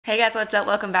Hey guys, what's up?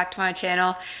 Welcome back to my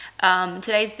channel.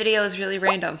 Today's video is really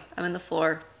random. I'm in the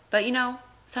floor, but you know,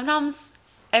 sometimes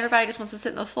everybody just wants to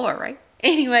sit on the floor, right?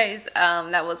 Anyways,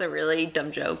 that was a really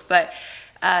dumb joke, but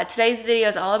today's video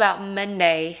is all about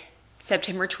Monday,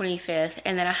 September 25th,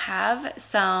 and then I have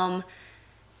some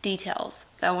details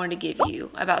that I wanted to give you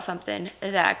about something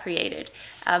that I created.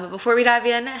 But before we dive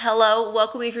in, hello,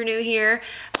 welcome if you're new here.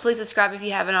 Please subscribe if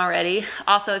you haven't already.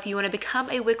 Also, if you want to become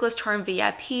a Wickless Charm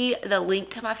VIP, the link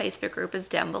to my Facebook group is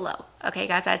down below. Okay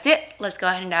guys, that's it. Let's go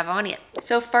ahead and dive on in.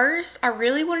 So first, I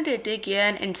really wanted to dig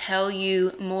in and tell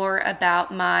you more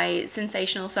about my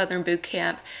Scentsational Southern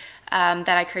Bootcamp that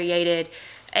I created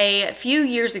a few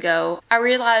years ago. I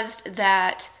realized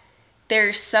that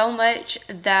there's so much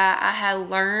that I had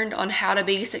learned on how to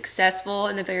be successful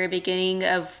in the very beginning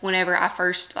of whenever I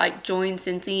first joined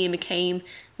Scentsy and became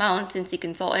my own Scentsy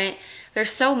consultant. There's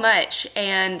so much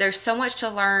and there's so much to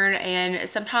learn, and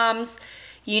sometimes,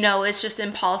 you know, it's just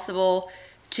impossible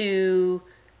to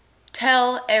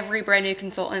tell every brand new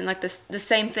consultant the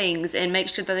same things and make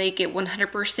sure that they get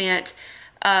 100%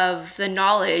 of the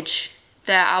knowledge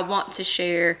that I want to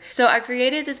share. So I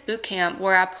created this boot camp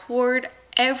where I poured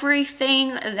everything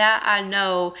that I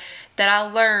know that I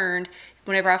learned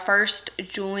whenever I first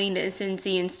joined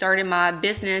Scentsy and started my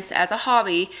business as a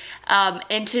hobby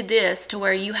into this, to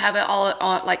where you have it all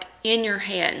on in your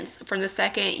hands from the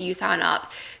second you sign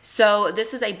up. So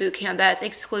this is a boot camp that's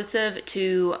exclusive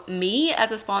to me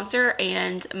as a sponsor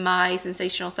and my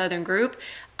Scentsational Southern group.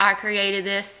 I created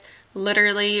this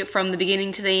literally from the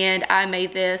beginning to the end. I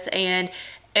made this, and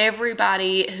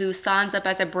everybody who signs up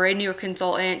as a brand new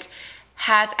consultant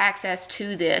has access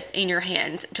to this in your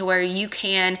hands, to where you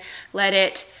can let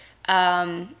it,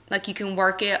 you can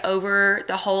work it over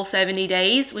the whole 70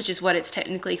 days, which is what it's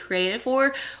technically created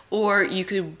for, or you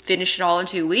could finish it all in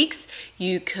 2 weeks.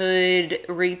 You could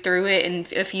read through it in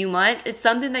a few months. It's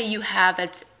something that you have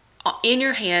that's in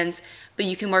your hands, but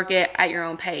you can work it at your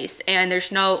own pace. And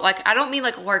there's no, I don't mean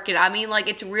work it, I mean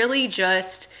it's really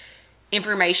just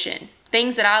information.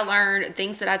 Things that I learned,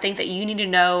 things that I think that you need to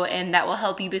know, and that will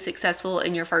help you be successful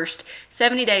in your first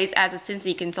 70 days as a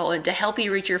Scentsy consultant, to help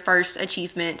you reach your first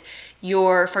achievement,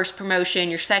 your first promotion,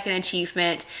 your second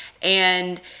achievement,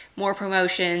 and more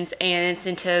promotions and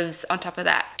incentives on top of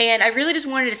that. And I really just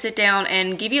wanted to sit down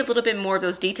and give you a little bit more of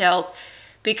those details,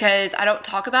 because I don't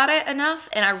talk about it enough,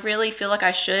 and I really feel like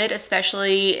I should,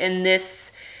 especially in this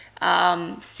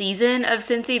season of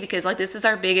Scentsy, because this is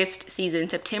our biggest season.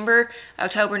 September,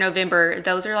 October, November,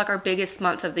 those are our biggest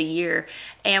months of the year,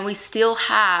 and we still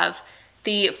have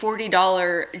the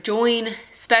 $40 join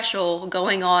special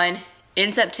going on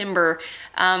in September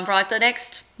for the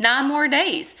next 9 more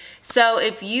days. So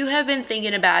if you have been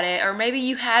thinking about it, or maybe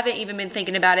you haven't even been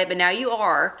thinking about it but now you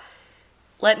are,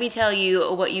 let me tell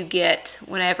you what you get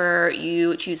whenever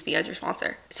you choose me as your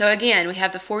sponsor. So again, we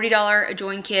have the $40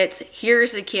 join kits.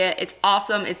 Here's the kit. It's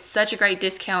awesome. It's such a great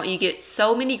discount. You get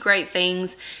so many great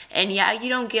things. And yeah, you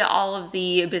don't get all of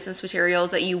the business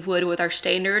materials that you would with our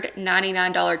standard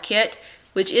 $99 kit,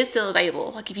 which is still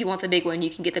available. If you want the big one, you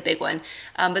can get the big one.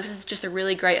 But this is just a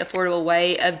really great affordable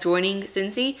way of joining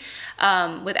Scentsy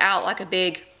without a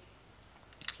big,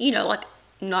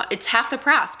 it's half the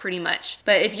price pretty much.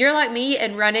 But if you're like me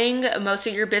and running most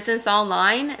of your business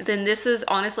online, then this is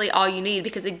honestly all you need,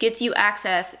 because it gets you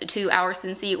access to our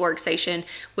Scentsy workstation,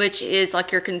 which is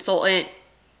your consultant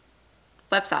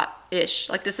website-ish.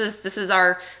 This is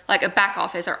our a back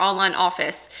office, our online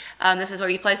office. This is where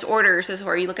you place orders. This is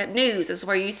where you look at news. This is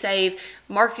where you save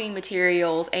marketing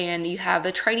materials, and you have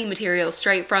the training materials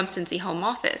straight from Scentsy home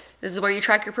office. This is where you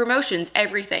track your promotions,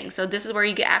 everything. So this is where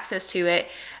you get access to it.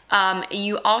 And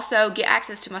you also get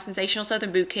access to my Scentsational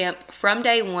Southern Bootcamp from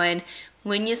day one.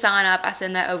 When you sign up, I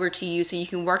send that over to you so you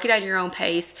can work it at your own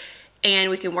pace,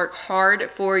 and we can work hard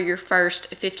for your first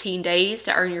 15 days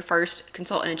to earn your first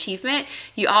consultant achievement.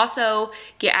 You also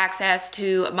get access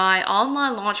to my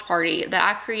online launch party that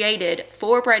I created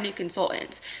for brand new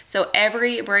consultants. So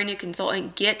every brand new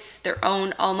consultant gets their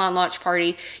own online launch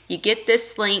party. You get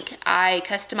this link. I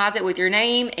customize it with your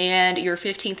name and your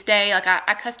 15th day. I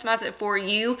customize it for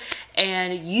you,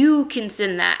 and you can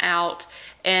send that out,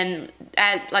 and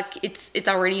it's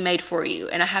already made for you,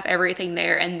 and I have everything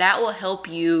there, and that will help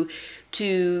you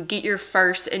to get your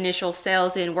first initial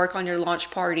sales in, work on your launch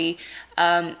party,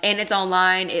 and it's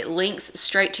online. It links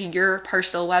straight to your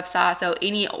personal website, so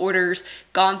any orders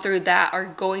gone through that are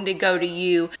going to go to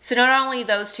you. So not only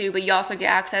those two, but you also get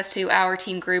access to our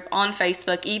team group on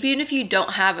Facebook. Even if you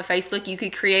don't have a Facebook, you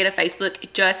could create a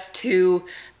Facebook just to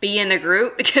be in the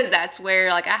group, because that's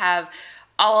where I have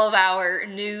all of our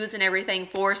news and everything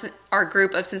for our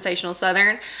group of Scentsational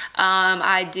Southern.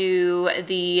 I do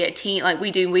the team, like we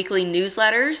do weekly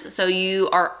newsletters, so you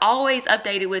are always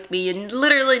updated with me and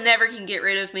literally never can get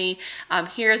rid of me.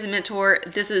 Here as a mentor,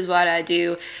 this is what I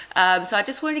do. So I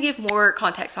just wanted to give more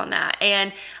context on that.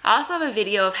 And I also have a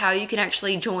video of how you can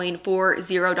actually join for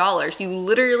 $0. You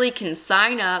literally can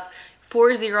sign up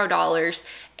for $0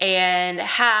 and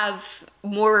have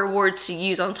more rewards to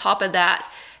use on top of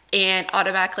that, and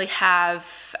automatically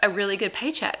have a really good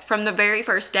paycheck from the very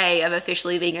first day of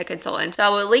officially being a consultant. So I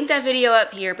will link that video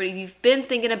up here, but if you've been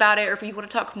thinking about it, or if you want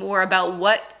to talk more about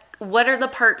what are the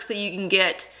perks that you can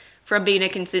get from being a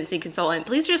consistency consultant,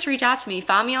 please just reach out to me.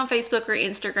 Find me on Facebook or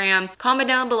Instagram, comment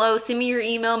down below, send me your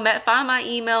email, find my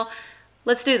email.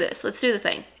 Let's do this. Let's do the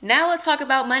thing. Now let's talk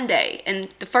about Monday. And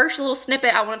the first little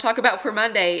snippet I want to talk about for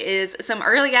Monday is some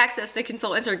early access that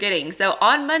consultants are getting. So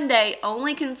on Monday,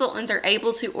 only consultants are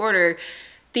able to order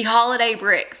the holiday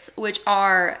bricks, which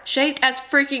are shaped as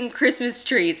freaking Christmas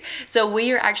trees. So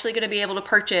we are actually going to be able to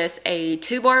purchase a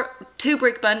two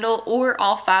brick bundle or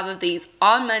all 5 of these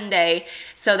on Monday,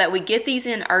 so that we get these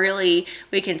in early.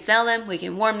 We can smell them, we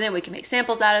can warm them, we can make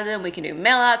samples out of them, we can do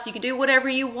mail outs, you can do whatever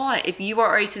you want. If you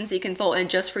are a Scentsy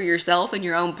consultant just for yourself and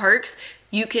your own perks,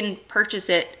 you can purchase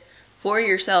it for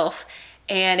yourself,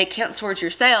 and it counts towards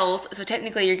your sales, so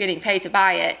technically you're getting paid to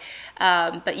buy it,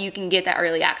 but you can get that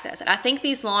early access. And I think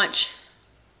these launch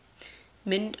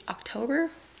mid-October?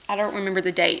 I don't remember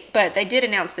the date, but they did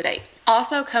announce the date.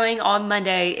 Also coming on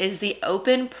Monday is the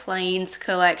Open Plains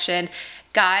collection.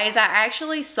 Guys, I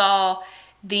actually saw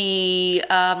the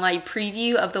like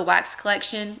preview of the wax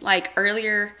collection like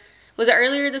earlier. Was it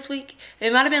earlier this week?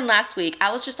 It might have been last week.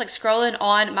 I was just like scrolling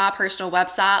on my personal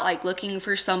website, like looking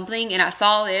for something, and I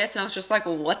saw this and I was just like,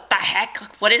 what the heck?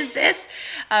 Like, what is this?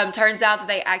 Turns out that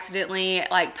they accidentally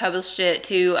like published it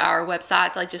to our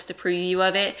website, like just a preview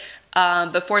of it,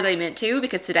 before they meant to,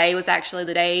 because today was actually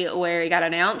the day where it got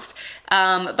announced.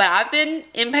 But I've been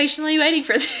impatiently waiting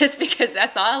for this because I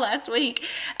saw it last week.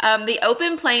 The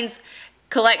Open Plains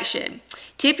collection.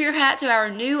 Tip your hat to our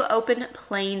new Open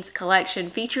Plains collection,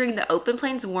 featuring the Open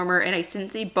Plains warmer in a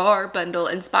Scentsy Bar bundle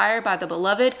inspired by the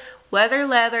beloved Weather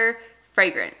Leather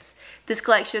fragrance. This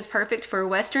collection is perfect for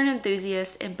Western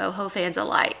enthusiasts and boho fans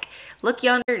alike. Look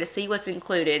yonder to see what's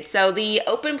included. So the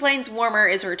Open Plains warmer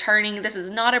is returning. This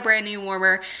is not a brand new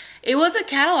warmer. It was a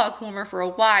catalog warmer for a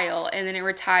while and then it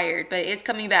retired, but it is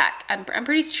coming back. I'm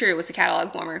pretty sure it was a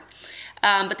catalog warmer.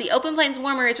 But the Open Plains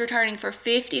warmer is returning for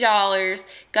 $50.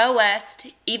 Go West,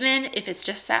 even if it's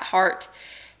just that heart,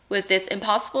 with this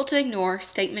impossible to ignore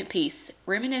statement piece,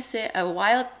 reminiscent of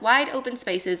wide open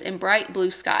spaces and bright blue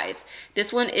skies.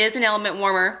 This one is an element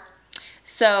warmer,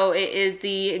 so it is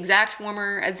the exact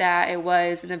warmer that it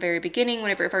was in the very beginning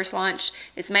whenever it first launched.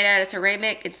 It's made out of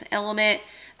ceramic, it's an element,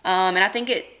 and I think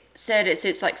it said it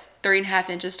sits like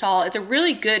 3.5 inches tall. It's a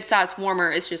really good size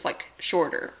warmer. It's just like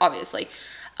shorter, obviously.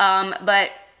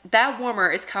 But that warmer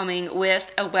is coming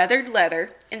with a weathered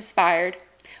leather inspired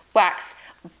wax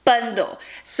bundle.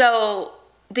 So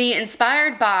the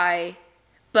inspired by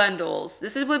bundles,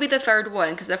 this would be the third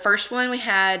one, because the first one we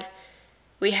had,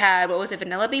 what was it,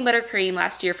 vanilla bean buttercream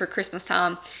last year for Christmas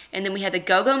time, and then we had the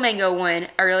go-go mango one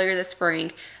earlier this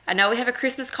spring. I know we have a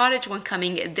Christmas cottage one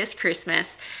coming this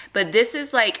Christmas, but this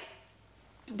is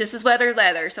weather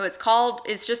leather, so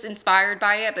it's just inspired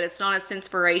by it, but it's not its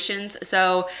inspirations.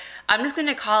 So I'm just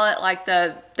gonna call it like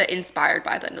the inspired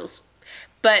by bundles.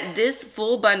 But this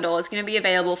full bundle is gonna be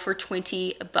available for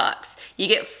 $20. You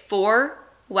get 4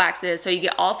 waxes, so you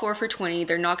get all 4 for $20.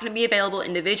 They're not gonna be available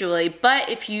individually, but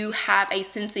if you have a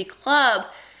Scentsy Club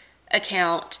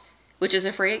account, which is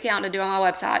a free account to do on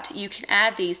my website, you can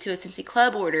add these to a Scentsy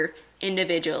Club order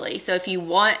individually. So if you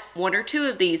want 1 or 2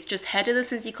 of these, just head to the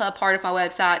Scentsy Club part of my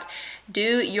website, do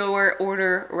your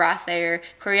order right there,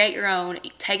 create your own,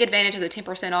 take advantage of the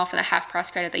 10% off and the half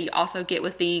price credit that you also get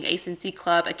with being a Scentsy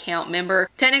Club account member.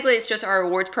 Technically it's just our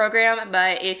rewards program,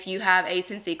 but if you have a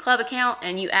Scentsy Club account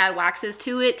and you add waxes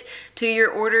to it, to your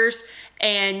orders,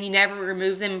 and you never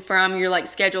remove them from your like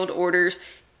scheduled orders,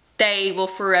 they will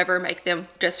forever make them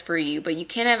just for you, but you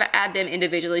can never add them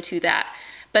individually to that.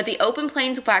 But the Open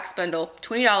Plains wax bundle,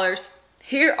 $20.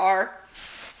 Here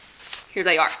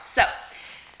they are. So,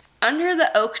 under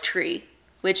the oak tree,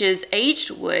 which is aged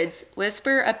woods,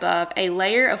 whisper above a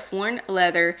layer of worn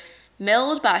leather,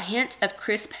 mellowed by hints of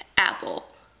crisp apple.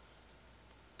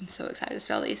 I'm so excited to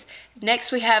smell these.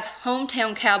 Next we have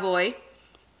Hometown Cowboy,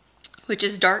 which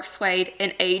is dark suede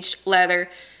and aged leather,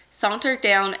 sauntered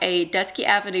down a dusky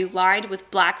avenue lined with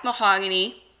black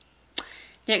mahogany.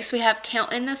 Next we have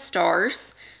Counting the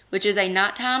Stars, which is a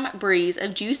nighttime breeze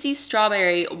of juicy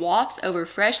strawberry wafts over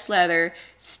fresh leather,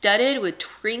 studded with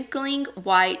twinkling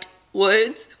white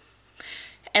woods.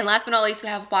 And last but not least, we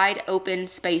have wide open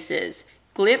spaces.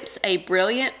 Glimpse a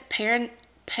brilliant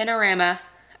panorama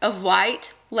of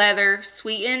white leather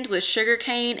sweetened with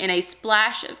sugarcane and a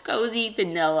splash of cozy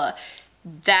vanilla.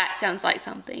 That sounds like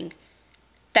something.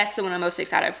 That's the one I'm most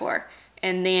excited for.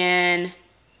 And then,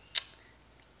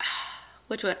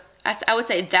 which one? I would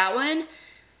say that one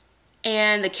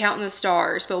and the Counting the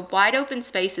Stars. But wide open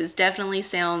spaces definitely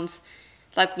sounds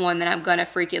like one that I'm gonna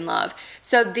freaking love.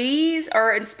 So these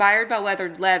are inspired by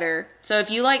weathered leather. So if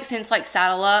you like scents like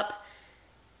Saddle Up,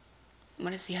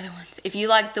 what is the other ones? If you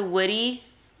like the Woody,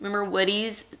 remember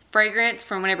Woody's fragrance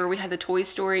from whenever we had the Toy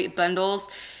Story bundles?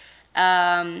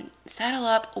 Saddle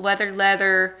Up, weathered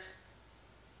leather,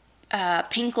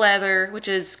 pink leather, which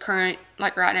is current,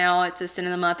 like right now, it's a scent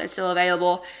of the month that's still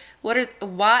available. What are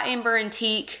White Amber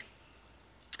Antique?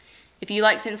 If you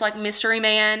like scents like Mystery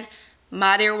Man,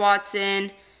 My Dear Watson,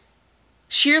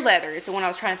 sheer leather is the one I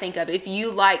was trying to think of. If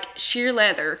you like sheer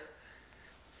leather,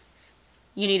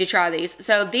 you need to try these.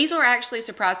 So these were actually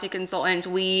surprise to consultants.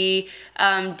 We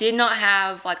did not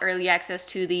have like early access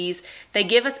to these. They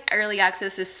give us early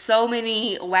access to so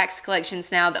many wax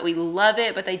collections now that we love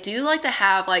it, but they do like to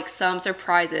have like some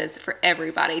surprises for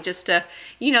everybody just to,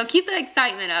 you know, keep the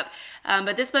excitement up.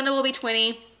 But this bundle will be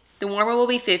 20. The warmer will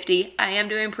be 50. I am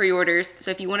doing pre-orders, so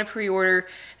if you want to pre-order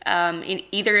in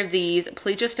either of these,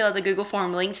 please just fill out the Google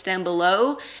form linked down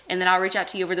below, and then I'll reach out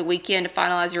to you over the weekend to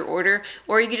finalize your order,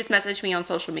 or you can just message me on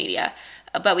social media.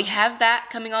 But we have that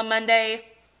coming on Monday,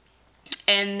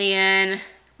 and then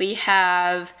we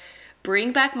have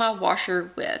Bring Back My Washer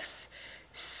Whiffs.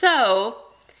 So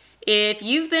if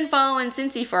you've been following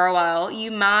Scentsy for a while, you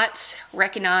might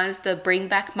recognize the Bring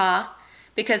Back My,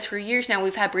 because for years now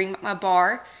we've had Bring Back My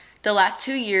Bar. The last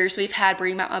 2 years we've had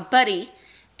Bring Back My Buddy,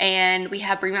 and we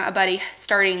have Bring Back My Buddy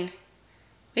starting,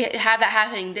 we have that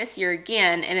happening this year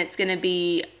again, and it's gonna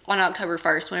be on October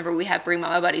 1st whenever we have Bring Back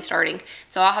My Buddy starting.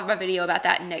 So I'll have my video about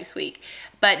that next week.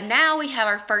 But now we have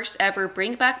our first ever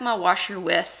Bring Back My Washer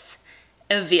Whiffs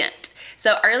event.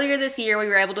 So earlier this year we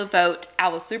were able to vote. I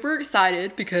was super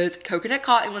excited because Coconut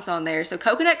Cotton was on there. So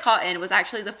Coconut Cotton was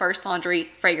actually the first laundry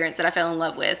fragrance that I fell in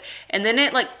love with. And then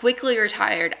it like quickly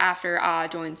retired after I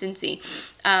joined Scentsy.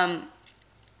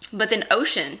 But then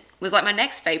Ocean was like my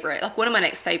next favorite, like one of my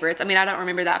next favorites. I mean, I don't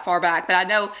remember that far back, but I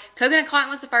know Coconut Cotton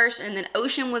was the first, and then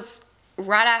Ocean was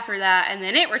right after that, and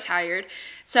then it retired.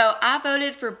 So I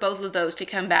voted for both of those to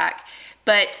come back,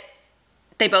 but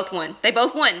they both won. They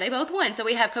both won. They both won. So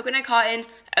we have Coconut Cotton,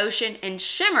 Ocean, and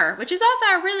Shimmer, which is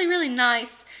also a really, really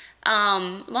nice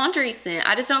laundry scent.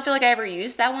 I just don't feel like I ever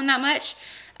used that one that much.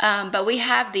 But we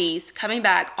have these coming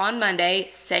back on Monday,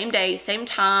 same day, same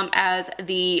time as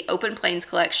the Open Plains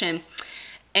collection.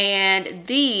 And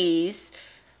these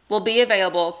will be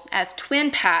available as twin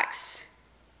packs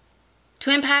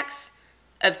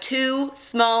of 2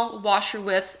 small Washer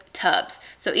Whiffs tubs.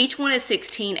 So each one is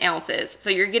 16 ounces. So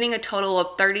you're getting a total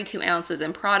of 32 ounces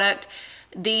in product.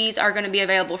 These are going to be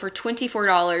available for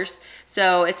 $24.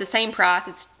 So it's the same price.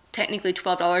 It's technically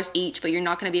 $12 each, but you're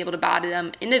not going to be able to buy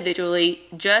them individually,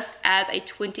 just as a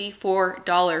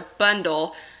 $24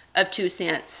 bundle of 2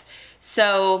 cents.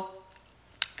 So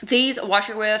these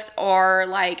Washer Whiffs are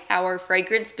like our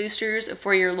fragrance boosters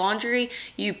for your laundry.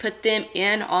 You put them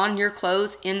in on your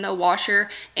clothes in the washer.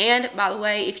 And by the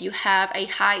way, if you have a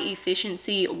high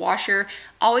efficiency washer,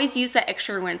 always use that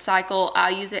extra rinse cycle. I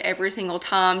use it every single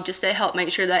time just to help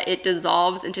make sure that it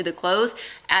dissolves into the clothes.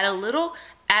 Add a little,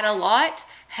 add a lot,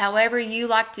 however you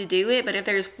like to do it. But if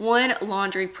there's one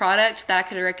laundry product that I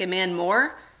could recommend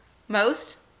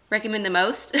recommend the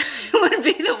most would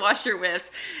be the Washer Whiffs.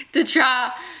 To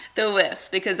try the Whiffs,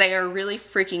 because they are really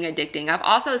freaking addicting. I've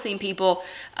also seen people,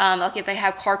 like if they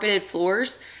have carpeted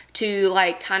floors, to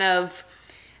like kind of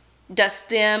dust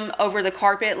them over the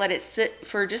carpet, let it sit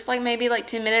for just like maybe like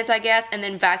 10 minutes, I guess, and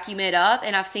then vacuum it up.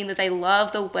 And I've seen that they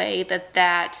love the way that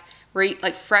that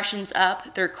like freshens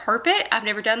up their carpet. I've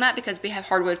never done that because we have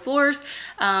hardwood floors,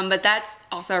 but that's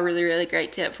also a really, really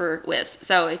great tip for Whiffs.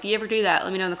 So if you ever do that,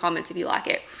 let me know in the comments if you like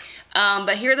it.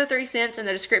 But here are the 3 scents and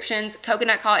the descriptions.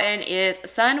 Coconut Cotton is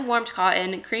sun-warmed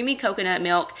cotton, creamy coconut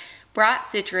milk, bright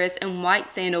citrus, and white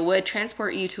sandalwood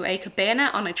transport you to a cabana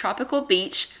on a tropical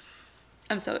beach.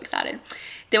 I'm so excited.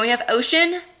 Then we have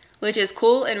Ocean, which is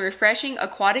cool and refreshing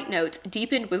aquatic notes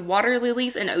deepened with water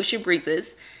lilies and ocean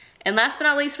breezes. And last but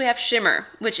not least, we have Shimmer,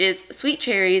 which is sweet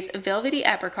cherries, velvety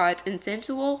apricots, and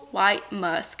sensual white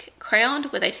musk, crowned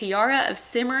with a tiara of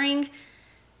simmering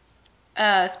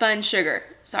spun sugar.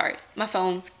 Sorry, my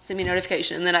phone sent me a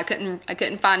notification, and then I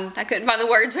couldn't find the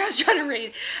words I was trying to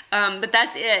read. But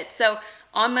that's it. So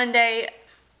on Monday,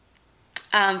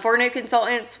 for new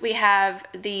consultants, we have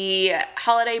the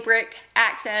holiday brick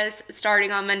access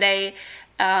starting on Monday.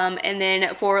 And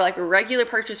then for like a regular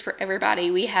purchase for everybody,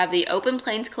 we have the Open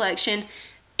Plains collection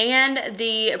and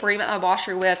the Bring Back My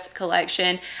Washer Whiffs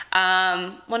collection.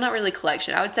 Well, not really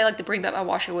collection. I would say like the Bring Back My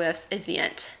Washer Whiffs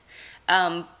event.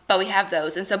 But we have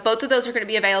those. And so both of those are going to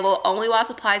be available only while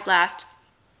supplies last.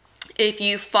 If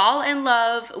you fall in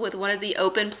love with one of the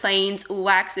Open Plains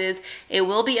waxes, it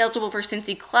will be eligible for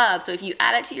Scentsy Club. So if you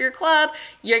add it to your club,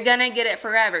 you're gonna get it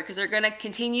forever because they're gonna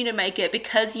continue to make it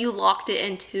because you locked it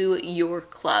into your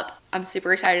club. I'm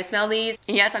super excited to smell these.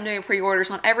 And yes, I'm doing pre-orders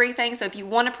on everything. So if you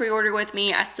want to pre-order with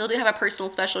me, I still do have a personal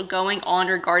special going on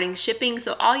regarding shipping.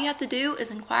 So all you have to do is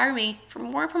inquire me for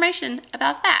more information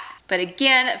about that. But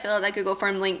again, fill out that Google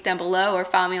form link down below or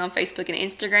follow me on Facebook and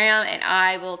Instagram, and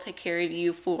I will take care of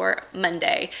you for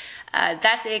Monday.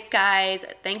 That's it, guys.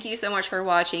 Thank you so much for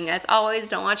watching. As always,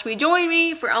 don't watch me join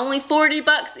me for only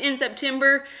 $40 in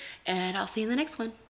September, and I'll see you in the next one.